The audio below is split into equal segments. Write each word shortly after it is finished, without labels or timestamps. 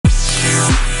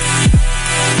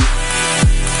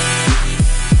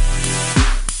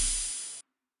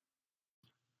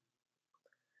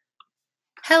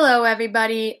Hello,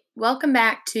 everybody. Welcome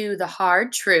back to The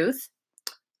Hard Truth.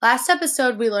 Last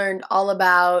episode, we learned all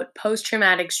about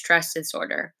post-traumatic stress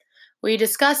disorder. We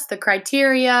discussed the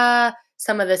criteria,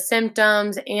 some of the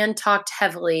symptoms, and talked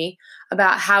heavily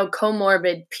about how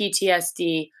comorbid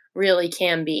PTSD really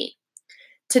can be.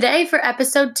 Today, for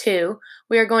episode 2,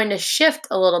 we are going to shift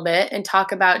a little bit and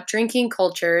talk about drinking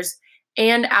cultures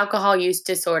and alcohol use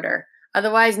disorder,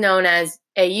 otherwise known as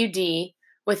AUD,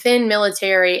 within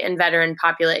military and veteran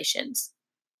populations.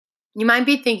 You might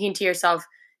be thinking to yourself,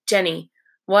 Jenny,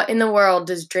 what in the world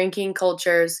does drinking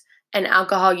cultures and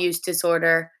alcohol use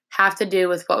disorder have to do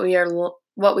with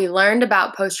what we learned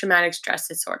about post-traumatic stress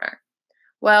disorder?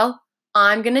 Well,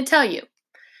 I'm going to tell you.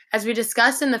 As we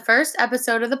discussed in the first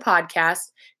episode of the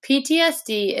podcast,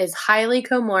 PTSD is highly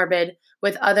comorbid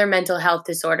with other mental health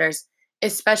disorders,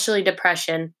 especially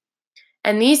depression.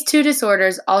 And these two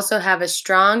disorders also have a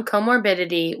strong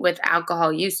comorbidity with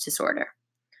alcohol use disorder.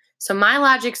 So my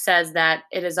logic says that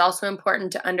it is also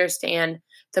important to understand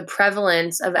the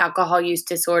prevalence of alcohol use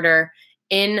disorder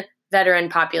in veteran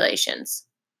populations.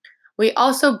 We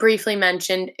also briefly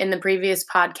mentioned in the previous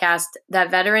podcast that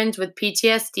veterans with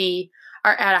PTSD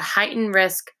are at a heightened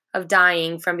risk of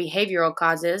dying from behavioral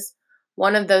causes,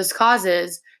 one of those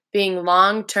causes being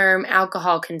long-term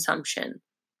alcohol consumption.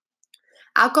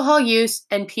 Alcohol use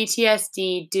and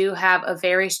PTSD do have a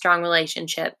very strong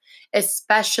relationship,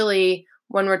 especially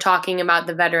when we're talking about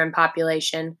the veteran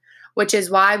population, which is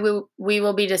why we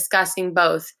will be discussing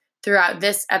both throughout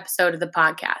this episode of the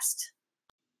podcast.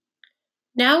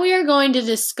 Now we are going to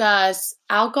discuss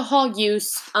alcohol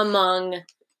use among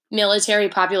military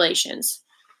populations.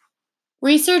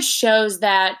 Research shows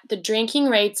that the drinking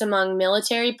rates among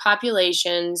military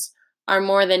populations are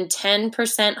more than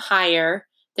 10% higher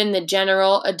than the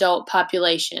general adult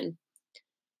population,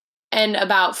 and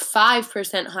about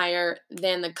 5% higher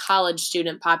than the college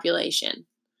student population.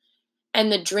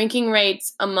 And the drinking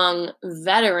rates among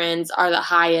veterans are the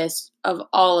highest of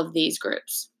all of these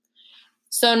groups.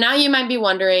 So now you might be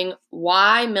wondering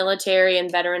why military and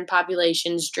veteran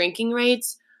populations' drinking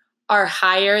rates are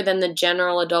higher than the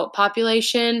general adult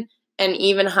population and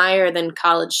even higher than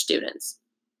college students.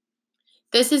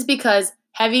 This is because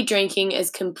heavy drinking is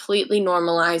completely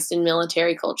normalized in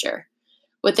military culture.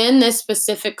 Within this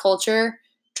specific culture,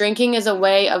 drinking is a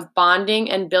way of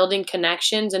bonding and building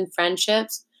connections and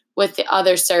friendships with the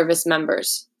other service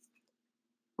members.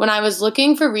 When I was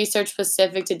looking for research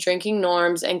specific to drinking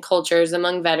norms and cultures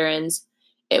among veterans,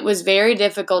 it was very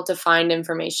difficult to find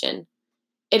information.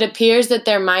 It appears that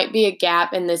there might be a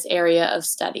gap in this area of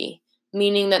study,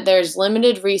 meaning that there's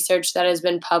limited research that has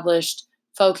been published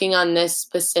focusing on this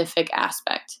specific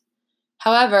aspect.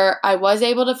 However, I was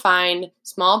able to find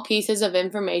small pieces of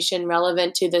information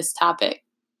relevant to this topic.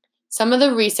 Some of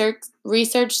the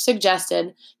research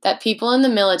suggested that people in the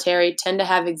military tend to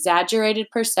have exaggerated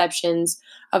perceptions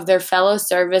of their fellow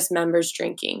service members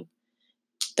drinking.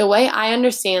 The way I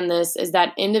understand this is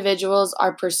that individuals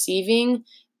are perceiving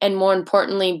and, more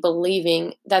importantly,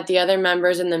 believing that the other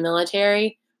members in the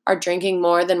military are drinking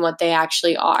more than what they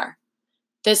actually are.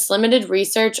 This limited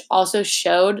research also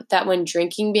showed that when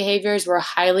drinking behaviors were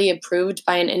highly approved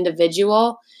by an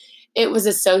individual, it was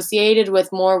associated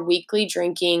with more weekly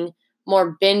drinking,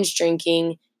 more binge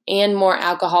drinking, and more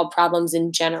alcohol problems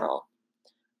in general.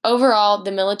 Overall,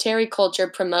 the military culture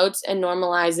promotes and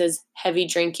normalizes heavy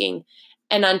drinking,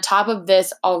 and on top of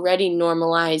this already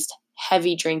normalized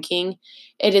heavy drinking,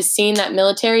 it is seen that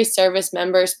military service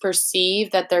members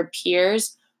perceive that their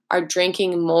peers are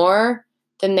drinking more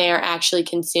than they are actually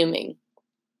consuming.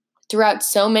 Throughout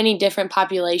so many different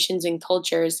populations and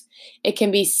cultures, it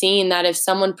can be seen that if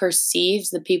someone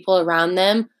perceives the people around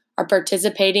them are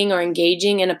participating or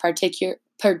engaging in a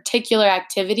particular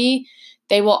activity,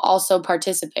 they will also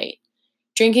participate.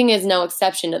 Drinking is no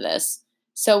exception to this.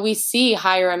 So we see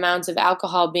higher amounts of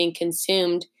alcohol being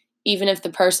consumed even if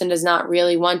the person does not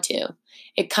really want to.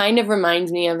 It kind of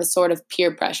reminds me of a sort of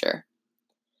peer pressure.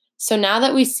 So now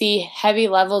that we see heavy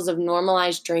levels of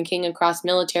normalized drinking across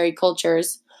military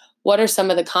cultures, what are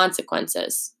some of the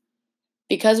consequences?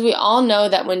 Because we all know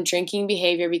that when drinking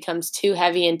behavior becomes too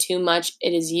heavy and too much,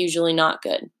 it is usually not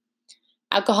good.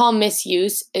 Alcohol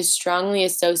misuse is strongly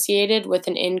associated with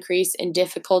an increase in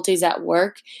difficulties at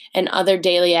work and other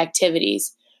daily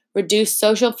activities, reduced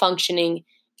social functioning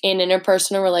in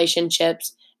interpersonal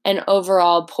relationships, and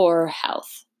overall poorer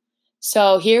health.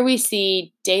 So here we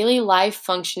see daily life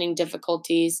functioning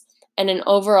difficulties and an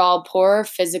overall poorer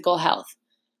physical health.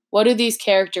 What do these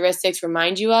characteristics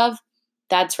remind you of?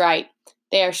 That's right.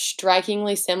 They are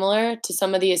strikingly similar to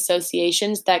some of the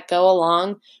associations that go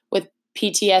along with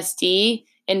PTSD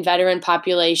in veteran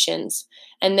populations.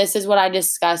 And this is what I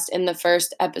discussed in the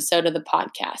first episode of the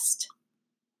podcast.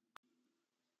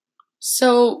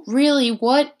 So, really,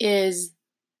 what is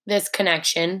this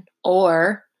connection,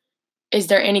 or is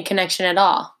there any connection at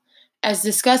all? As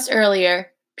discussed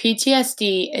earlier,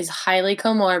 PTSD is highly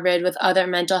comorbid with other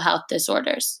mental health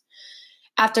disorders.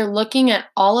 After looking at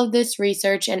all of this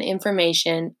research and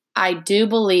information, I do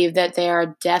believe that there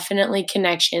are definitely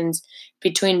connections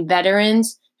between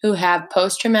veterans who have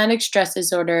post-traumatic stress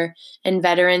disorder and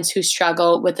veterans who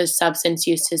struggle with a substance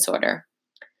use disorder.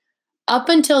 Up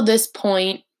until this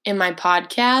point in my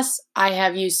podcast, I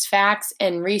have used facts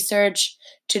and research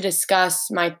to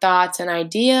discuss my thoughts and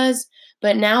ideas,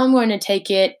 but now I'm going to take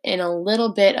it in a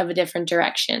little bit of a different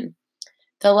direction.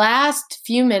 The last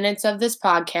few minutes of this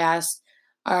podcast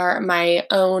are my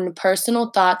own personal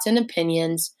thoughts and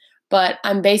opinions, but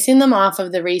I'm basing them off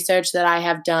of the research that I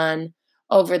have done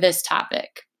over this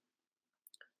topic.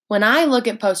 When I look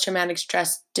at post-traumatic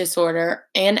stress disorder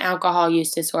and alcohol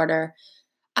use disorder,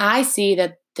 I see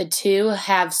that the two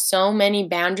have so many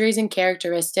boundaries and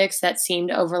characteristics that seem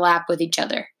to overlap with each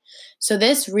other. So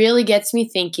this really gets me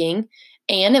thinking,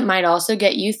 and it might also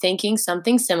get you thinking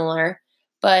something similar,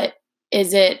 but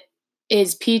is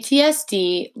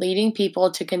PTSD leading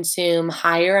people to consume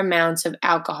higher amounts of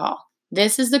alcohol?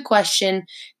 This is the question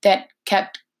that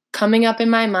kept coming up in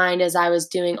my mind as I was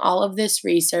doing all of this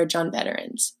research on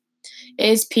veterans.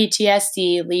 Is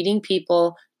PTSD leading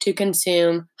people to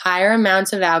consume higher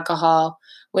amounts of alcohol,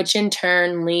 which in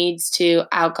turn leads to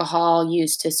alcohol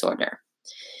use disorder?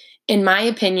 In my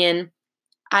opinion,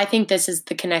 I think this is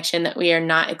the connection that we are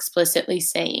not explicitly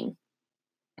saying.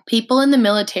 People in the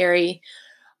military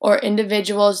or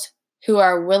individuals who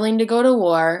are willing to go to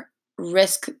war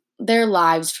risk their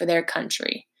lives for their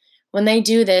country. When they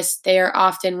do this, they are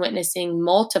often witnessing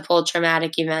multiple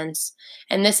traumatic events,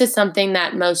 and this is something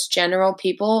that most general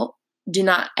people do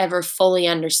not ever fully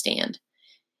understand.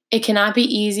 It cannot be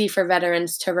easy for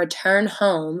veterans to return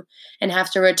home and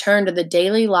have to return to the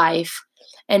daily life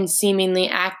and seemingly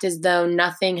act as though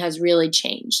nothing has really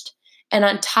changed. And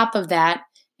on top of that,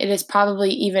 it is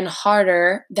probably even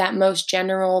harder that most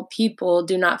general people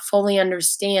do not fully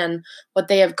understand what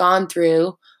they have gone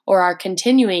through or are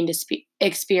continuing to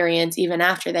experience even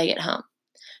after they get home.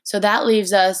 So that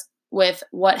leaves us with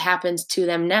what happens to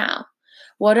them now.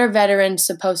 What are veterans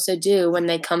supposed to do when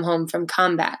they come home from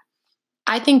combat?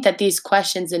 I think that these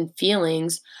questions and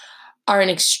feelings are an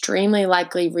extremely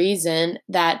likely reason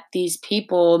that these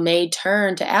people may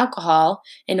turn to alcohol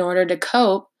in order to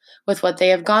cope with what they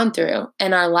have gone through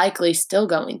and are likely still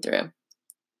going through.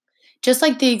 Just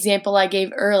like the example I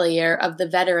gave earlier of the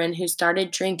veteran who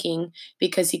started drinking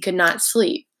because he could not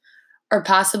sleep, or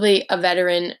possibly a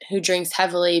veteran who drinks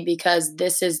heavily because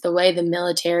this is the way the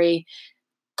military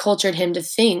cultured him to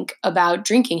think about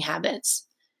drinking habits.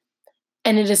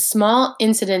 And it is small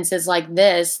incidences like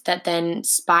this that then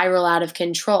spiral out of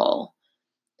control.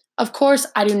 Of course,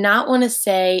 I do not want to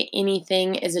say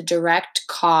anything is a direct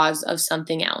cause of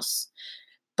something else,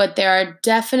 but there are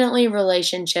definitely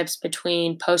relationships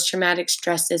between post-traumatic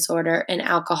stress disorder and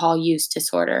alcohol use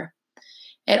disorder.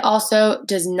 It also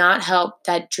does not help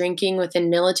that drinking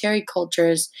within military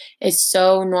cultures is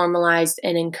so normalized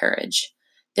and encouraged.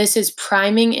 This is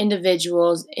priming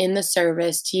individuals in the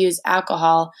service to use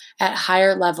alcohol at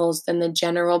higher levels than the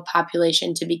general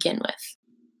population to begin with.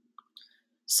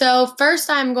 So first,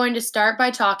 I'm going to start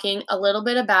by talking a little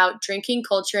bit about drinking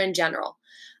culture in general.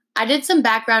 I did some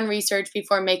background research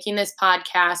before making this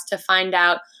podcast to find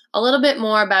out a little bit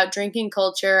more about drinking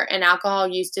culture and alcohol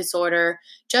use disorder,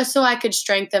 just so I could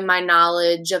strengthen my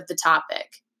knowledge of the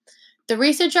topic. The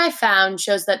research I found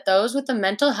shows that those with a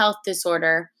mental health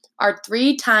disorder are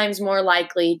 3 times more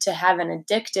likely to have an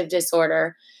addictive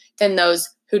disorder than those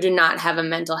who do not have a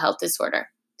mental health disorder.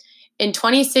 In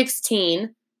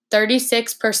 2016,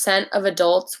 36% of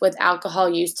adults with alcohol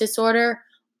use disorder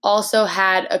also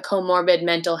had a comorbid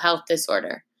mental health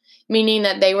disorder, meaning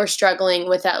that they were struggling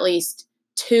with at least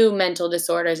 2 mental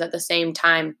disorders at the same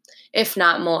time, if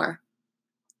not more.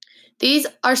 These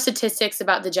are statistics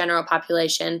about the general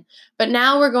population, but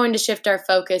now we're going to shift our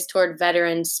focus toward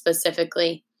veterans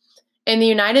specifically. In the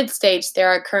United States, there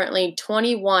are currently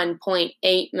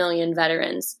 21.8 million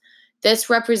veterans. This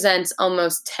represents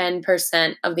almost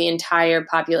 10% of the entire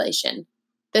population.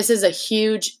 This is a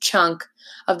huge chunk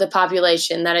of the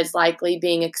population that is likely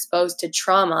being exposed to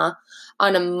trauma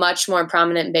on a much more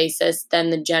prominent basis than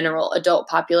the general adult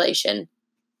population.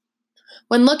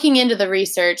 When looking into the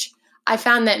research, I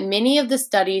found that many of the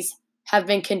studies have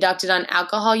been conducted on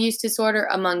alcohol use disorder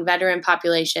among veteran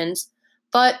populations,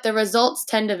 but the results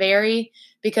tend to vary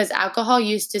because alcohol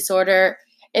use disorder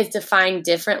is defined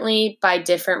differently by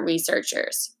different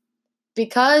researchers.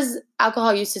 Because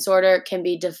alcohol use disorder can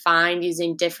be defined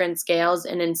using different scales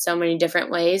and in so many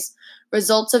different ways,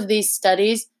 results of these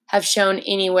studies have shown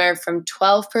anywhere from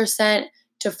 12%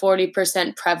 to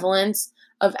 40% prevalence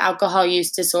of alcohol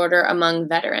use disorder among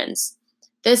veterans.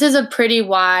 This is a pretty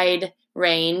wide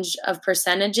range of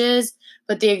percentages,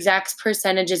 but the exact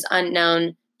percentage is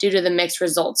unknown due to the mixed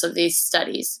results of these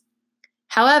studies.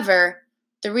 However,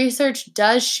 the research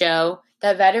does show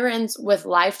that veterans with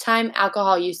lifetime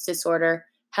alcohol use disorder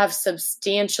have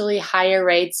substantially higher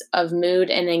rates of mood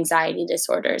and anxiety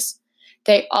disorders.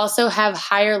 They also have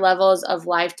higher levels of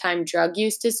lifetime drug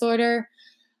use disorder,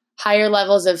 higher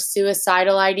levels of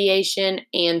suicidal ideation,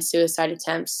 and suicide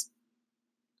attempts.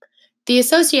 The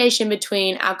association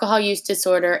between alcohol use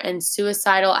disorder and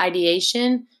suicidal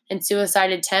ideation and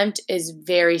suicide attempt is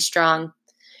very strong.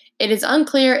 It is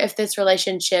unclear if this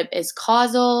relationship is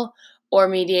causal or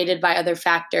mediated by other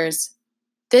factors.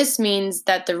 This means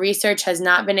that the research has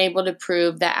not been able to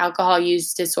prove that alcohol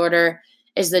use disorder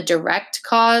is the direct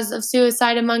cause of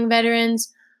suicide among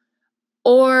veterans,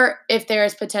 or if there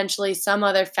is potentially some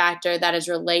other factor that is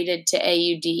related to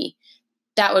AUD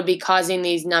that would be causing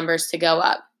these numbers to go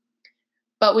up.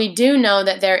 But we do know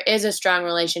that there is a strong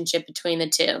relationship between the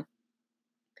two.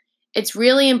 It's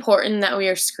really important that we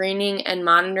are screening and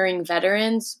monitoring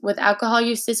veterans with alcohol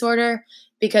use disorder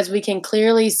because we can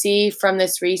clearly see from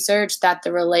this research that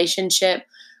the relationship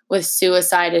with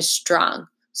suicide is strong.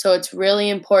 So it's really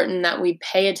important that we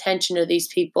pay attention to these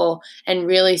people and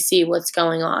really see what's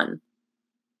going on.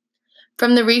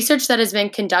 From the research that has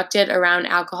been conducted around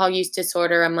alcohol use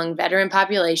disorder among veteran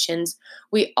populations,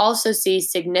 we also see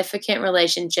significant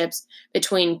relationships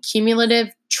between cumulative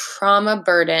trauma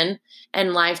burden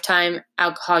and lifetime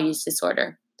alcohol use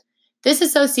disorder. This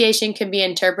association can be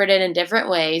interpreted in different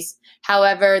ways.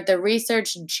 However, the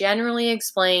research generally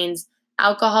explains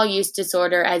alcohol use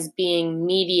disorder as being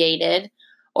mediated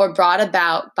or brought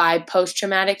about by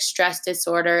post-traumatic stress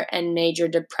disorder and major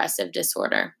depressive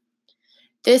disorder.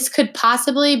 This could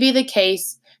possibly be the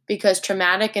case because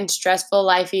traumatic and stressful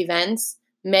life events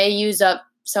may use up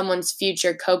someone's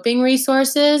future coping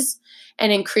resources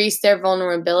and increase their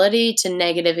vulnerability to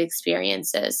negative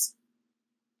experiences.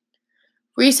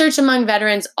 Research among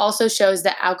veterans also shows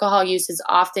that alcohol use is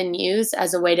often used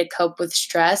as a way to cope with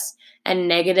stress and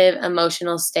negative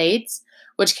emotional states,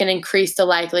 which can increase the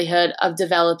likelihood of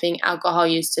developing alcohol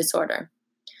use disorder.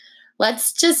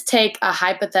 Let's just take a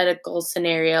hypothetical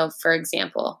scenario, for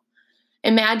example.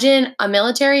 Imagine a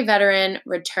military veteran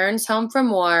returns home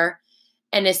from war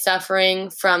and is suffering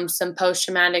from some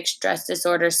post-traumatic stress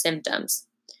disorder symptoms.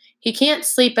 He can't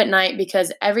sleep at night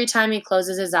because every time he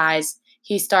closes his eyes,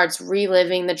 he starts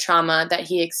reliving the trauma that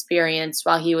he experienced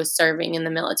while he was serving in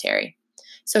the military.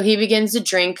 So he begins to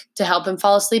drink to help him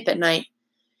fall asleep at night.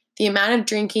 The amount of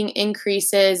drinking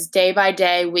increases day by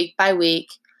day, week by week,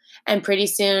 and pretty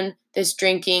soon this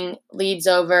drinking leads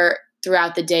over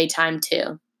throughout the daytime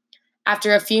too.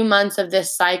 After a few months of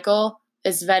this cycle,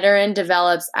 this veteran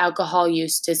develops alcohol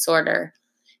use disorder.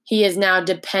 He is now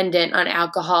dependent on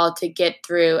alcohol to get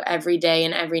through every day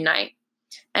and every night.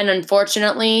 And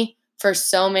unfortunately, for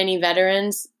so many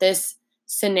veterans, this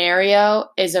scenario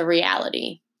is a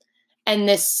reality. And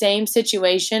this same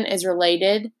situation is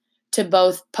related to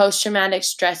both post-traumatic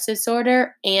stress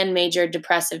disorder and major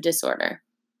depressive disorder.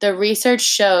 The research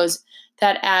shows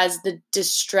that as the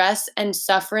distress and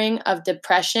suffering of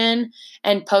depression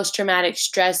and post-traumatic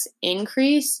stress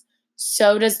increase,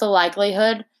 so does the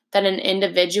likelihood that an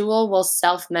individual will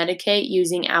self-medicate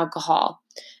using alcohol.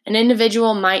 An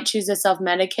individual might choose to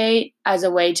self-medicate as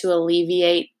a way to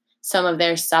alleviate some of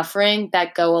their suffering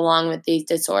that go along with these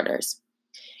disorders.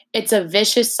 It's a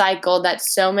vicious cycle that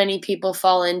so many people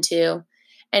fall into,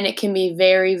 and it can be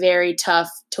very, very tough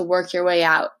to work your way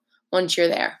out once you're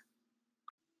there.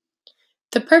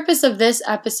 The purpose of this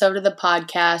episode of the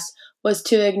podcast was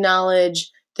to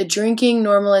acknowledge the drinking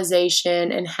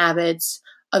normalization and habits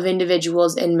of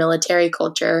individuals in military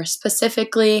culture,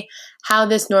 specifically how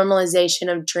this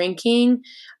normalization of drinking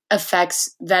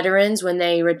affects veterans when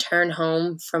they return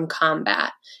home from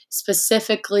combat,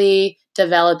 specifically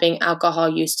developing alcohol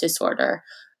use disorder.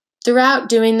 Throughout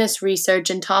doing this research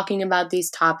and talking about these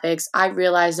topics, I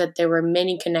realized that there were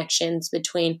many connections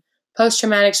between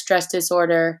post-traumatic stress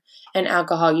disorder and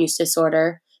alcohol use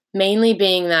disorder, mainly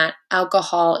being that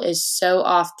alcohol is so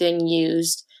often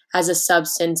used as a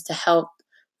substance to help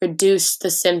reduce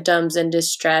the symptoms and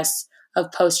distress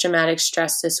of post-traumatic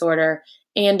stress disorder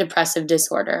and depressive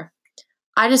disorder.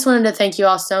 I just wanted to thank you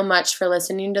all so much for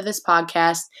listening to this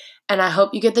podcast, and I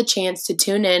hope you get the chance to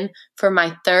tune in for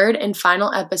my third and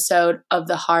final episode of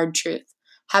The Hard Truth.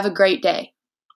 Have a great day.